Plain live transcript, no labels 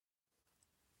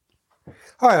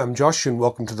Hi, I'm Josh and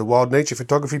welcome to the Wild Nature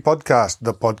Photography Podcast,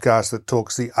 the podcast that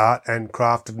talks the art and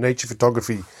craft of nature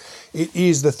photography. It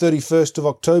is the 31st of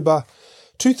October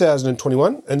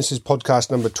 2021 and this is podcast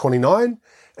number 29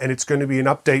 and it's going to be an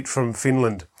update from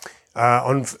Finland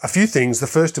on a few things, the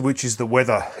first of which is the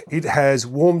weather. It has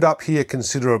warmed up here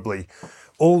considerably.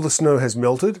 All the snow has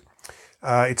melted.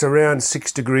 It's around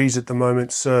 6 degrees at the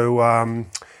moment, so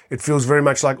it feels very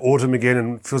much like autumn again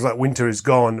and feels like winter is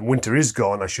gone. Winter is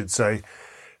gone, I should say.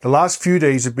 The last few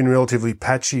days have been relatively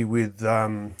patchy with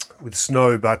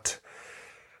snow, but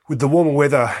with the warmer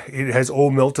weather, it has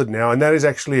all melted now, and that is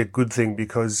actually a good thing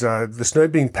because the snow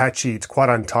being patchy, it's quite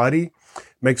untidy,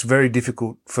 makes very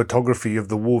difficult photography of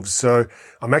the wolves. So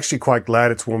I'm actually quite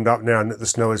glad it's warmed up now and that the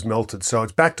snow has melted. So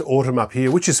it's back to autumn up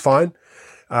here, which is fine.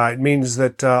 It means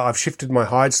that I've shifted my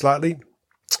hide slightly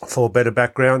for better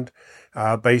background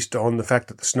based on the fact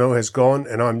that the snow has gone,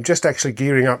 and I'm just actually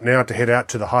gearing up now to head out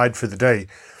to the hide for the day.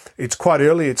 It's quite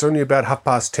early. It's only about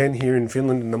 10:30 here in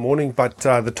Finland in the morning, but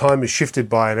the time is shifted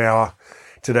by an hour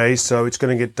today, so it's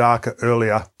going to get darker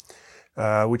earlier,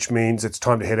 which means it's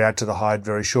time to head out to the hide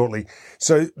very shortly.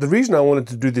 So the reason I wanted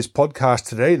to do this podcast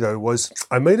today, though, was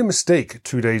I made a mistake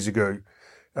 2 days ago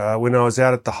when I was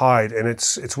out at the hide, and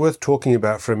it's worth talking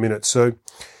about for a minute. So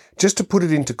just to put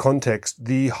it into context,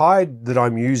 the hide that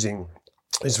I'm using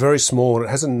is very small and it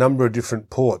has a number of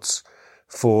different ports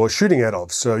for shooting out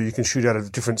of. So you can shoot out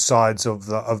of different sides of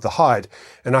the hide.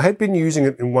 And I had been using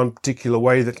it in one particular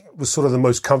way that was sort of the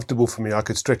most comfortable for me. I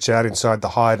could stretch out inside the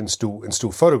hide and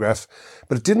still photograph,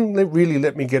 but it didn't really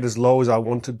let me get as low as I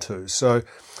wanted to. So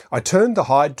I turned the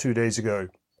hide 2 days ago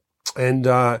and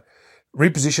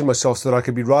repositioned myself so that I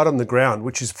could be right on the ground,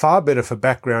 which is far better for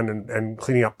background and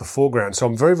cleaning up the foreground. So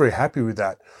I'm very, very happy with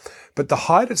that. But the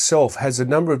hide itself has a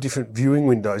number of different viewing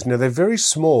windows. Now, they're very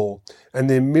small and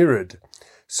they're mirrored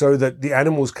so that the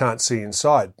animals can't see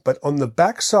inside. But on the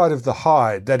back side of the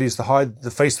hide, that is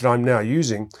the face that I'm now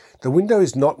using, the window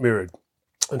is not mirrored.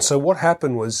 And so what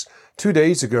happened was 2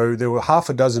 days ago, there were half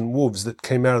a dozen wolves that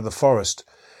came out of the forest.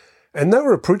 And they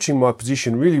were approaching my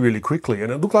position really, really quickly.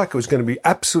 And it looked like it was going to be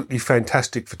absolutely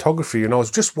fantastic photography. And I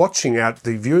was just watching out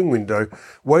the viewing window,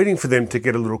 waiting for them to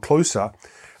get a little closer.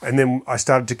 And then I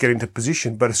started to get into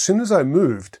position. But as soon as I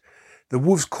moved, the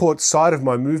wolves caught sight of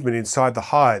my movement inside the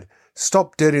hide,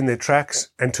 stopped dead in their tracks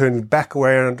and turned back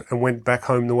around and went back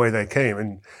home the way they came.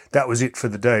 And that was it for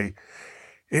the day.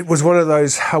 It was one of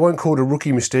those, I won't call it a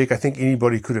rookie mistake. I think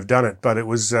anybody could have done it, but it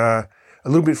was a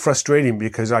little bit frustrating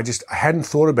because I hadn't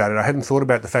thought about it. I hadn't thought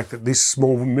about the fact that this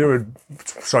small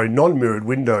non-mirrored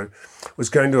window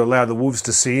was going to allow the wolves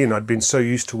to see in. I'd been so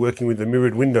used to working with the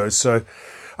mirrored windows. So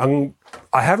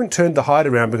I haven't turned the hide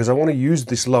around because I want to use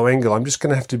this low angle. I'm just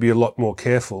going to have to be a lot more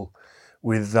careful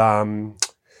with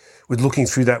looking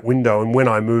through that window and when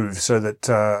I move so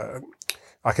that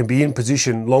I can be in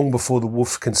position long before the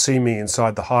wolf can see me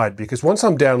inside the hide. Because once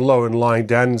I'm down low and lying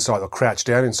down inside or crouched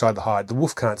down inside the hide, the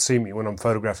wolf can't see me when I'm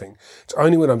photographing. It's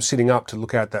only when I'm sitting up to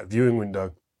look out that viewing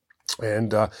window.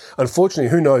 And unfortunately,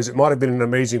 who knows, it might have been an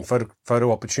amazing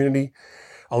photo opportunity.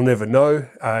 I'll never know.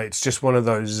 It's just one of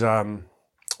those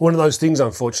things,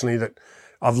 unfortunately, that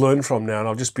I've learned from now and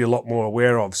I'll just be a lot more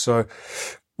aware of. So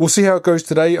we'll see how it goes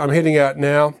today. I'm heading out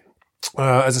now.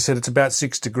 As I said, it's about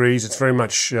 6 degrees. It's very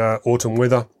much autumn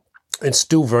weather. It's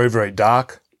still very, very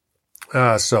dark.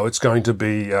 So it's going to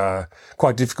be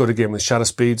quite difficult again with shutter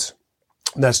speeds.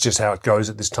 That's just how it goes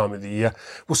at this time of the year.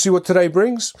 We'll see what today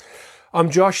brings.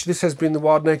 I'm Josh. This has been the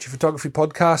Wild Nature Photography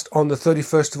Podcast on the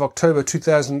 31st of October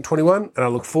 2021. And I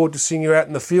look forward to seeing you out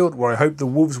in the field where I hope the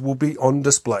wolves will be on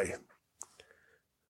display.